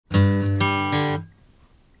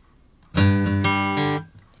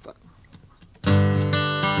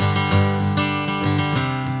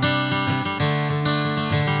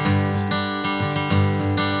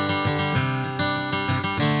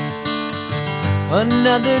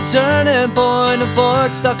Another turning point, a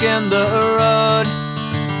fork stuck in the road.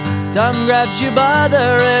 Time grabs you by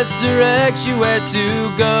the wrist, directs you where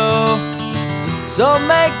to go. So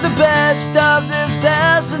make the best of this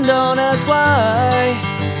test and don't ask why.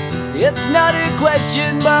 It's not a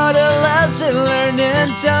question but a lesson learned in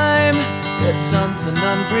time. It's something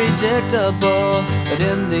unpredictable, but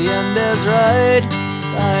in the end is right.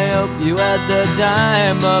 I hope you had the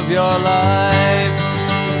time of your life.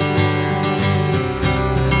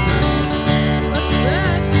 Looks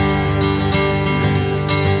good.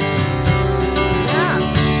 Yeah.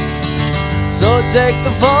 So take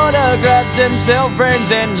the photographs and still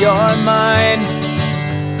frames in your mind,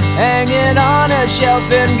 hanging on a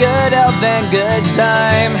shelf in good health and good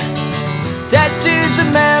time. Tattoos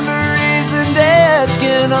and memories and dead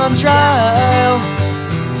skin on trial.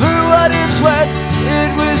 For what it's worth,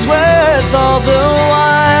 it was worth all the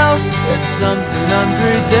while. It's something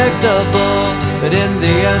unpredictable, but in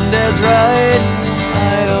the end is right.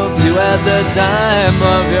 I hope you had the time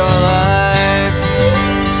of your life.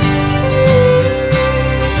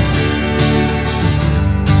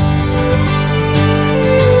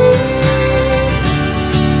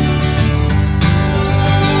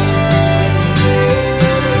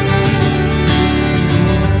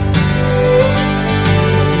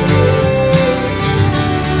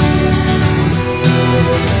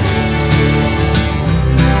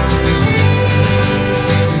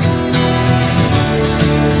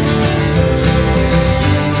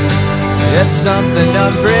 It's something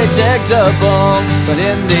unpredictable, but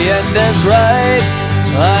in the end it's right.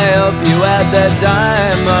 I hope you had the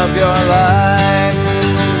time of your life.